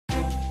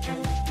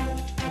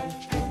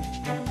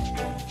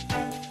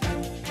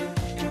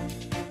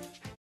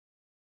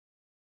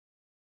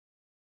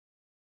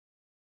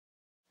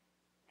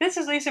This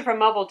is Lisa from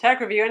Mobile Tech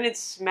Review, and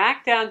it's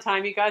Smackdown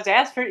time. You guys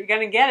asked for it, you're going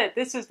to get it.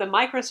 This is the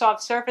Microsoft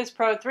Surface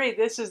Pro 3.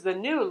 This is the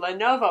new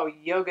Lenovo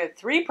Yoga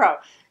 3 Pro.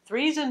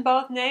 Threes in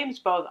both names,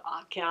 both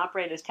can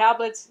operate as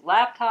tablets,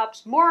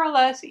 laptops, more or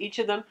less, each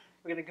of them.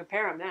 We're going to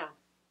compare them now.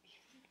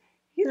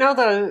 You know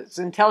those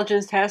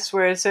intelligence tests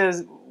where it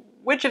says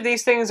which of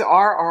these things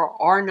are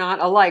or are not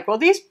alike? Well,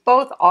 these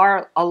both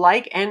are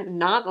alike and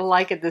not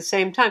alike at the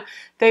same time.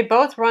 They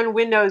both run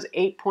Windows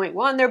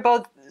 8.1. They're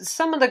both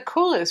some of the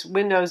coolest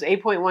Windows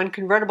 8.1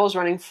 convertibles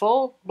running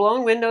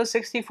full-blown Windows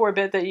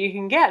 64-bit that you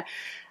can get.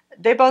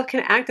 They both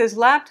can act as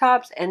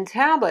laptops and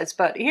tablets,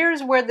 but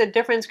here's where the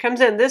difference comes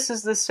in. This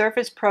is the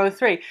Surface Pro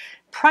 3.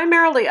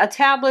 Primarily a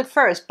tablet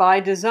first by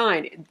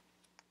design.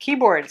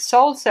 Keyboard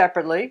sold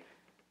separately.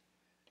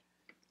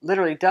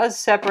 Literally does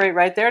separate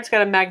right there. It's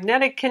got a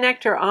magnetic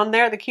connector on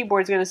there. The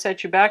keyboard's going to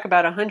set you back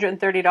about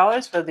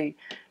 $130 for the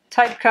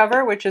type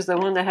cover, which is the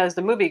one that has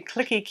the movie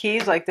clicky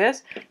keys like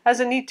this. Has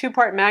a neat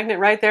two-part magnet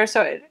right there,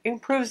 so it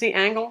improves the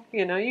angle.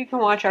 You know, you can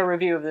watch our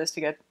review of this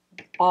to get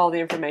all the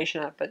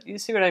information up, but you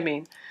see what I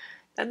mean.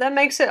 And that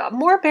makes it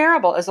more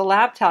bearable as a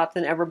laptop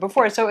than ever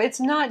before. So it's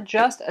not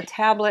just a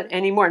tablet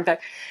anymore. In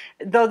fact,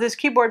 though this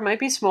keyboard might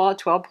be small at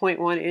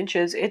 12.1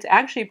 inches, it's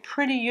actually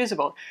pretty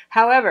usable.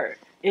 However,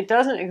 it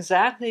doesn't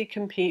exactly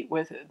compete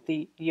with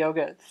the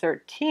Yoga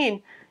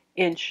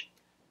 13-inch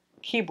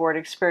keyboard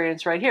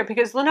experience right here,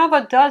 because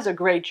Lenovo does a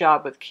great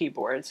job with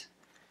keyboards.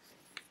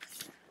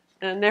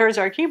 And there's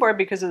our keyboard.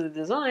 Because of the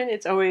design,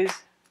 it's always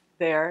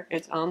there.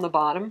 It's on the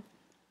bottom.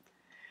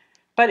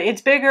 But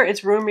it's bigger,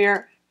 it's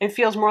roomier, it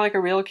feels more like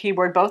a real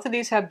keyboard. Both of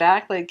these have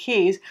backlit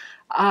keys.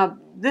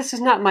 This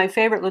is not my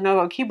favorite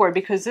Lenovo keyboard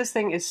because this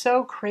thing is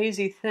so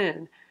crazy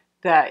thin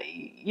that,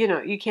 you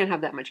know, you can't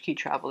have that much key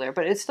travel there.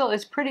 But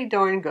it's pretty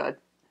darn good.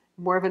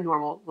 More of a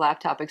normal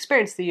laptop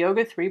experience. The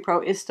Yoga 3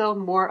 Pro is still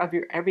more of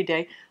your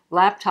everyday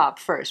laptop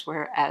first,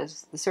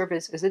 whereas the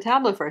Surface is a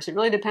tablet first. It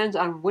really depends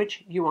on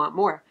which you want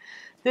more.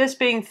 This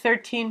being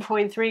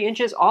 13.3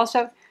 inches,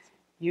 also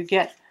you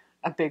get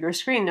a bigger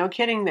screen. No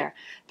kidding there.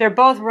 They're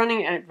both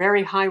running at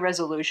very high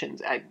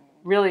resolutions.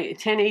 Really,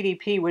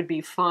 1080p would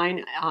be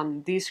fine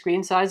on these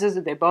screen sizes.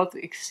 They both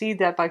exceed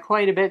that by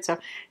quite a bit. So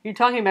you're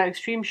talking about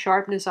extreme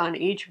sharpness on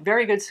each.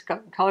 Very good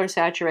color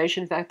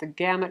saturation. In fact, the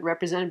gamut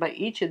represented by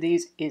each of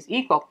these is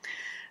equal.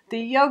 The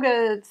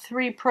Yoga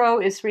 3 Pro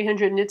is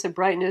 300 nits of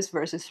brightness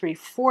versus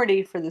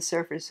 340 for the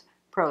Surface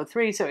Pro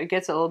 3, so it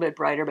gets a little bit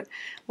brighter. But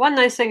one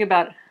nice thing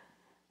about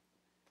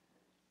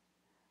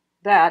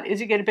that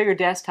is you get a bigger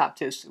desktop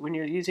too when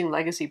you're using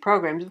legacy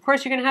programs. Of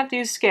course, you're going to have to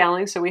use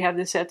scaling, so we have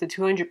this set to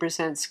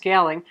 200%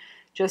 scaling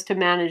just to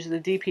manage the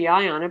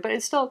DPI on it, but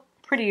it's still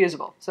pretty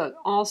usable. So it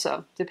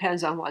also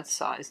depends on what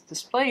size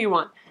display you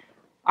want.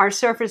 Our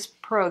Surface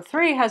Pro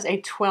 3 has a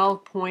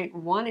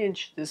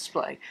 12.1-inch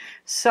display.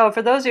 So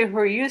for those of you who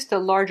are used to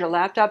larger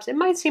laptops, it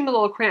might seem a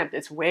little cramped.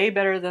 It's way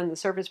better than the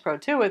Surface Pro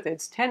 2 with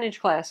its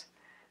 10-inch class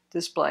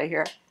display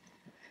here.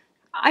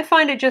 I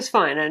find it just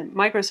fine, and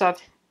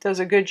Microsoft does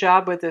a good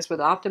job with this,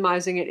 with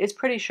optimizing it. It's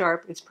pretty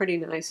sharp. It's pretty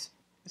nice.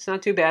 It's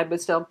not too bad,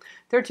 but still,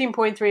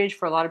 13.3 inch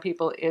for a lot of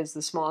people is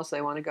the smallest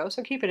they want to go,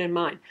 so keep it in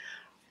mind.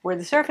 Where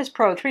the Surface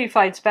Pro 3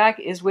 fights back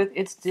is with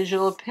its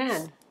digital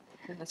pen.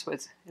 And that's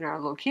what's in our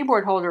little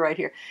keyboard holder right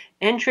here.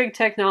 N-Trig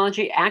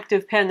technology,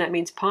 active pen. That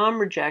means palm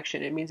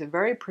rejection. It means a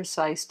very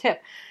precise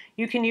tip.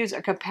 You can use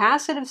a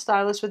capacitive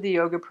stylus with the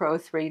Yoga Pro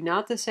 3.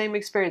 Not the same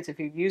experience. If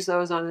you've used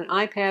those on an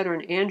iPad or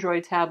an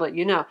Android tablet,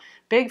 you know.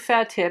 Big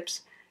fat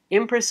tips.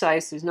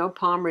 Imprecise, there's no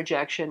palm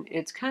rejection.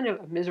 It's kind of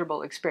a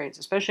miserable experience,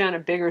 especially on a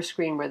bigger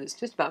screen where it's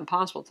just about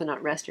impossible to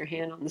not rest your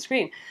hand on the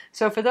screen.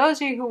 So for those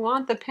of you who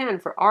want the pen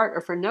for art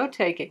or for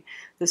note-taking,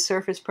 the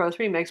Surface Pro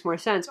 3 makes more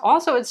sense.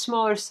 Also, its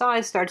smaller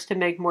size starts to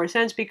make more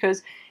sense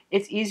because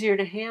it's easier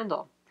to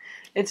handle.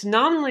 It's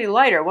nominally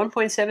lighter,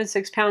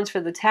 1.76 pounds for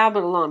the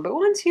tablet alone, but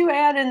once you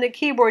add in the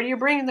keyboard, you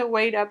bring the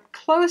weight up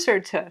closer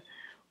to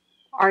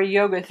our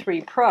Yoga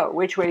 3 Pro,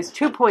 which weighs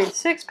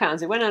 2.6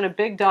 pounds. It went on a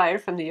big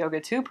diet from the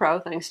Yoga 2 Pro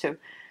thanks to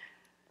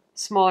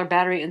smaller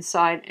battery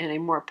inside and a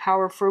more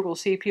power-frugal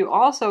CPU,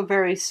 also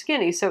very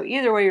skinny. So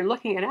either way, you're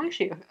looking at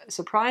actually a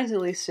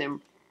surprisingly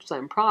slim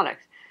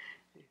product.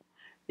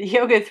 The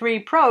Yoga 3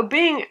 Pro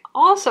being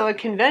also a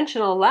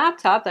conventional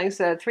laptop, thanks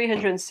to that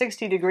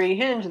 360-degree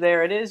hinge.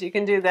 There it is. You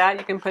can do that.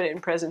 You can put it in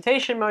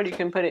presentation mode. You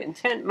can put it in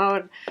tent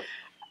mode.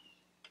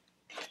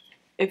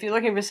 If you're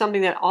looking for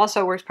something that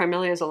also works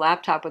primarily as a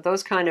laptop with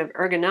those kind of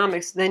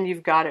ergonomics, then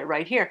you've got it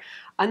right here.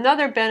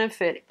 Another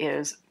benefit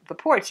is the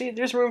ports. See,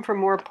 there's room for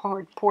more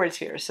ports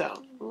here.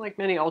 So, like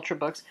many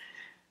Ultrabooks,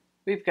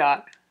 we've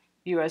got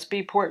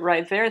USB port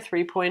right there,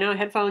 3.0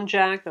 headphone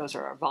jack. Those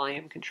are our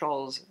volume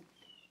controls,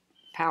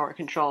 power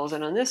controls.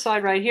 And on this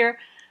side right here,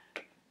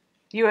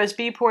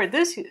 USB port.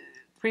 This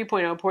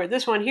 3.0 port.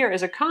 This one here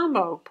is a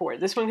combo port.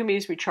 This one can be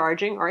used for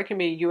charging, or it can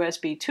be a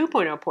USB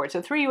 2.0 port.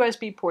 So 3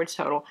 USB ports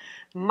total,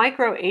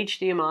 micro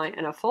HDMI,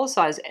 and a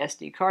full-size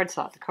SD card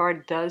slot. The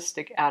card does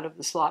stick out of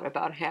the slot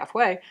about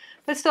halfway,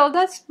 but still,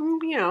 that's,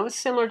 you know,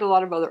 similar to a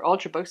lot of other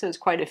Ultrabooks, and it's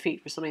quite a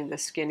feat for something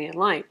this skinny and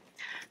light.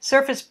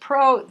 Surface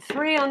Pro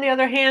 3, on the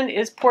other hand,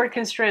 is port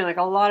constrained, like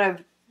a lot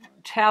of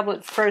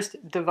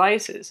tablet-first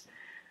devices.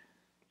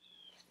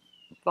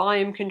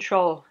 Volume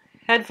control,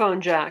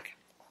 headphone jack,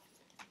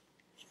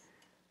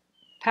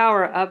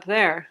 power up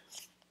there,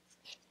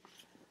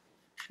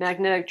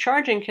 magnetic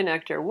charging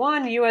connector,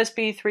 one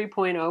USB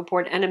 3.0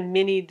 port, and a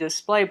mini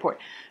display port.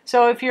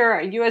 So if you're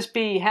a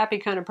USB happy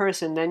kind of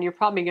person, then you're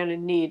probably going to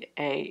need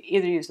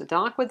either use the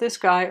dock with this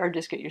guy or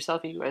just get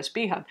yourself a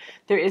USB hub.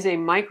 There is a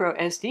micro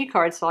SD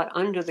card slot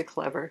under the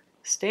clever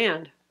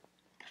stand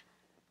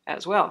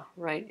as well,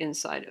 right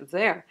inside of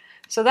there.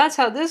 So that's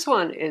how this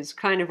one is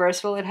kind of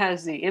versatile. It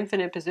has the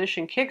infinite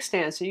position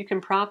kickstand, so you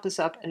can prop this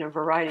up in a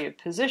variety of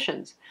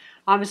positions.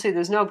 Obviously,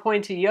 there's no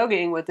point to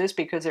yogaing with this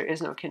because there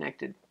is no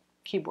connected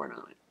keyboard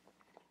on it.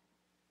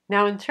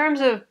 Now, in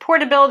terms of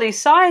portability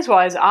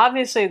size-wise,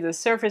 obviously the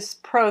Surface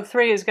Pro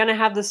 3 is going to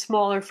have the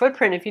smaller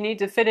footprint. If you need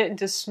to fit it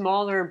into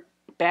smaller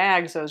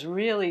bags, those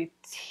really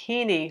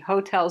teeny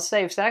hotel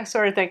safes, that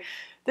sort of thing,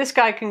 this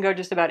guy can go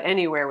just about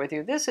anywhere with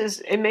you.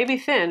 It may be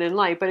thin and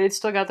light, but it's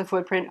still got the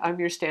footprint of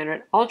your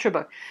standard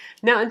Ultrabook.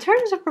 Now, in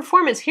terms of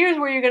performance, here's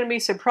where you're going to be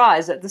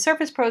surprised that the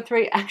Surface Pro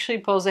 3 actually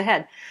pulls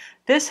ahead.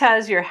 This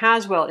has your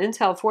Haswell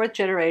Intel 4th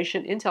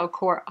generation, Intel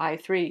Core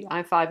i3,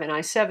 i5, and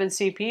i7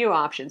 CPU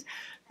options.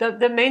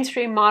 The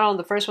mainstream model,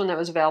 the first one that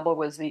was available,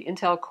 was the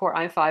Intel Core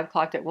i5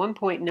 clocked at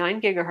 1.9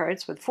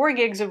 gigahertz with 4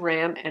 gigs of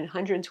RAM and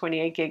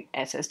 128 gig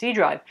SSD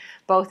drive.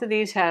 Both of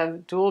these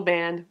have dual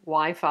band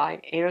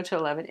Wi-Fi,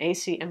 802.11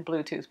 AC, and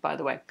Bluetooth, by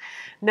the way.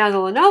 Now the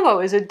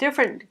Lenovo is a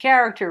different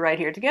character right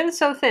here. To get it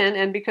so thin,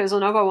 and because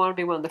Lenovo wanted to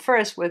be one of the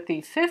first with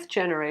the 5th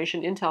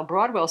generation Intel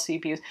Broadwell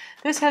CPUs,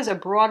 this has a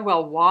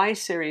Broadwell Y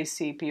series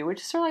CPU,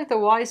 which is sort of like the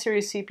Y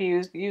series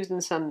CPUs used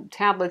in some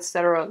tablets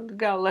that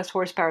got less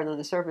horsepower than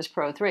the Surface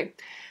Pro 3.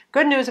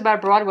 Good news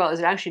about Broadwell is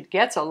it actually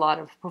gets a lot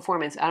of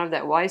performance out of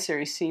that Y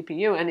series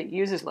CPU, and it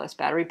uses less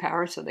battery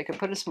power, so they could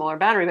put a smaller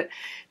battery. But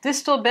this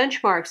still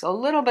benchmarks a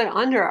little bit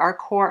under our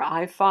Core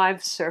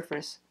i5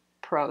 Surface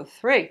Pro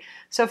 3.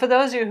 So for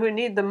those of you who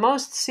need the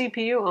most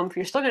CPU oomph,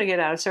 you're still going to get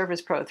out of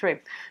Surface Pro 3.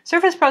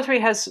 Surface Pro 3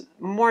 has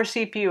more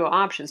CPU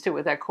options too,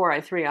 with that Core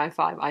i3,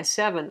 i5,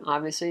 i7.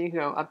 Obviously, you can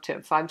go up to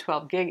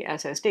 512 gig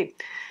SSD.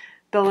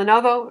 The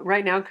Lenovo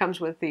right now comes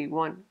with the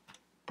one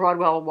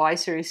Broadwell Y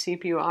series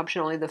CPU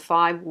option, only the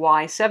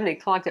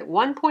 5Y70, clocked at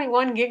 1.1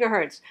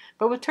 gigahertz,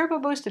 but with turbo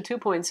boost to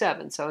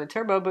 2.7. So a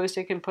turbo boost,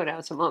 it can put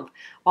out some oomph.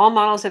 All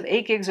models have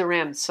 8 gigs of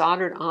RAM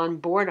soldered on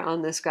board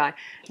on this guy.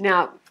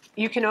 Now,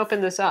 you can open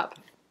this up.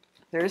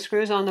 There are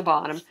screws on the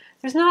bottom.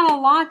 There's not a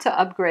lot to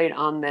upgrade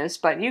on this,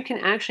 but you can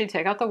actually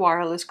take out the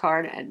wireless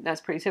card, and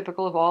that's pretty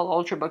typical of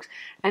all Ultrabooks.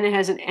 And it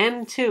has an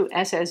M2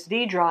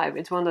 SSD drive.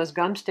 It's one of those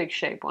gumstick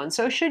shaped ones.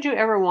 So should you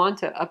ever want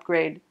to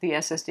upgrade the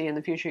SSD in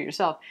the future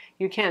yourself,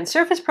 you can.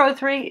 Surface Pro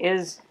 3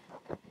 is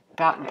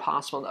about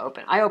impossible to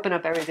open. I open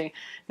up everything.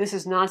 This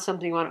is not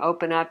something you want to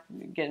open up,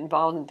 get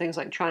involved in things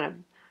like trying to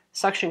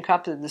suction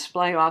cup the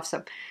display off.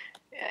 So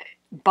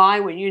buy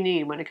what you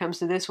need when it comes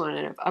to this one,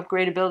 and if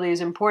upgradability is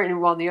important,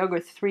 while the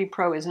Yoga 3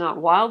 Pro is not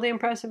wildly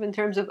impressive in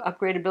terms of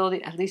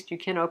upgradability, at least you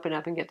can open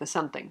up and get to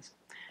some things.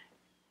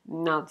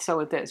 Not so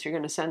with this. You're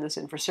going to send this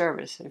in for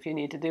service if you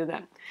need to do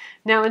that.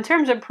 Now, in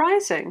terms of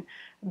pricing,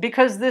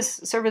 because this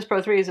Surface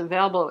Pro 3 is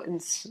available in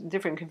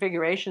different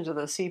configurations of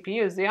those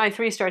CPUs, the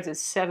i3 starts at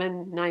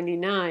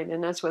 $799,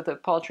 and that's with a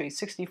paltry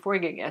 64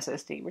 gig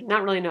SSD.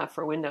 Not really enough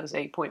for Windows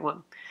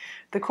 8.1.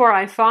 The Core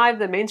i5,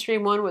 the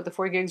mainstream one with the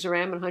 4 gigs of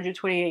RAM and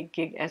 128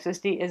 gig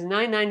SSD, is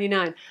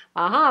 $999.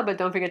 Aha, but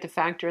don't forget to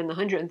factor in the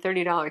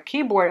 $130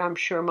 keyboard I'm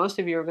sure most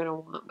of you are going to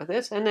want with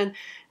this. And then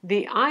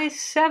the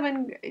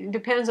i7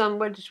 depends on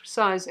which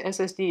size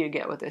SSD you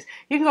get with this.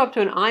 You can go up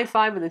to an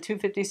i5 with a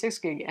 256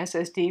 gig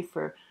SSD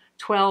for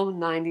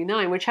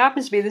 $1299, which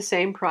happens to be the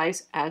same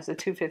price as the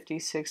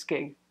 256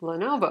 gig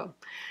Lenovo.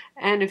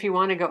 And if you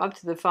want to go up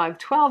to the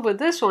 512 with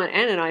this one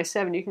and an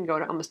i7, you can go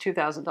to almost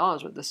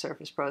 $2,000 with the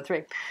Surface Pro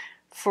 3.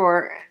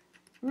 For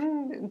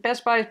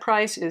Best Buy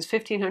price is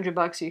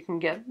 $1,500. You can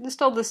get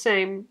still the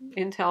same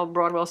Intel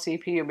Broadwell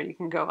CPU, but you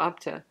can go up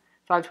to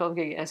 512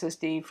 gig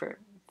SSD for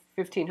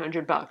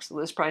 $1,500. The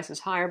list price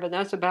is higher, but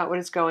that's about what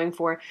it's going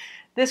for.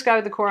 This guy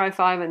with the Core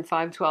i5 and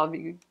 512,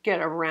 you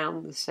get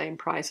around the same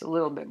price, a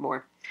little bit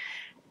more,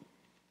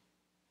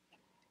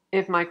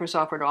 if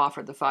Microsoft were to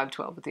offer the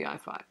 512 with the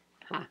i5.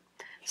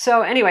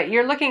 So anyway,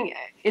 you're looking,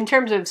 in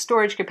terms of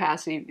storage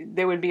capacity,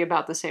 they would be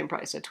about the same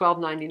price, at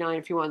 $1299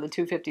 if you wanted the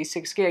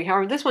 256 gig.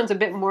 However, this one's a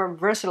bit more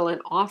versatile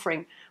in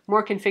offering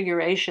more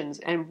configurations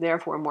and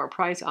therefore more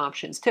price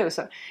options too.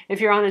 So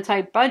if you're on a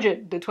tight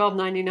budget, the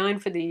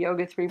 $1299 for the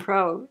Yoga 3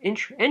 Pro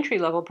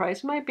entry-level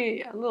price might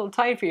be a little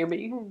tight for you, but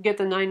you can get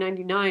the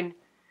 $999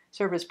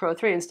 Surface Pro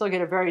 3 and still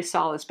get a very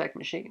solid spec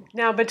machine.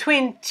 Now,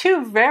 between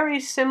two very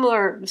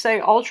similar,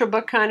 say,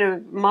 Ultrabook kind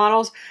of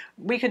models,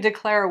 we could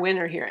declare a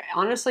winner here.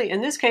 Honestly,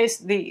 in this case,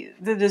 the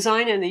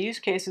design and the use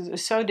cases are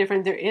so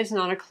different, there is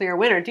not a clear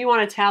winner. Do you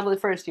want a tablet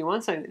first? Do you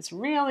want something that's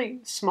really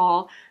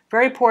small,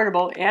 very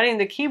portable? Adding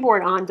the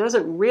keyboard on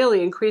doesn't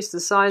really increase the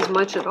size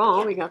much at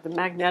all. We got the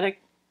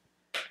magnetic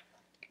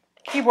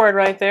keyboard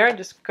right there. It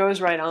just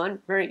goes right on.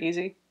 Very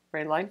easy.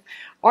 Very light.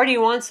 Or do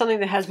you want something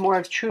that has more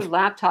of true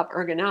laptop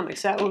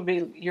ergonomics? That would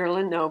be your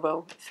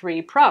Lenovo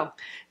 3 Pro.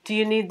 Do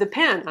you need the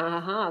pen?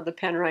 The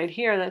pen right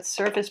here, that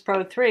Surface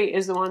Pro 3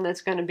 is the one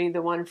that's going to be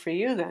the one for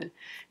you then.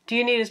 Do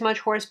you need as much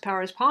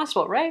horsepower as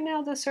possible? Right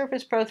now the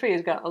Surface Pro 3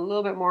 has got a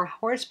little bit more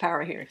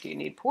horsepower here. Do you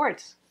need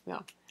ports?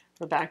 No.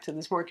 We're back to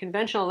this more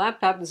conventional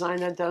laptop design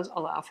that does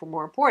allow for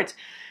more ports.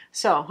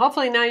 So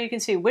hopefully now you can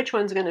see which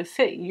one's going to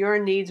fit your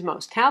needs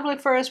most.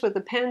 Tablet first with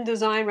the pen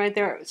design right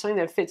there, something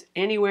that fits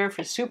anywhere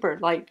for super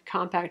light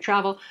compact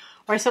travel,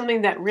 or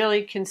something that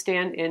really can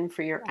stand in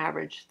for your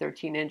average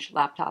 13-inch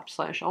laptop /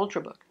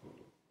 Ultrabook.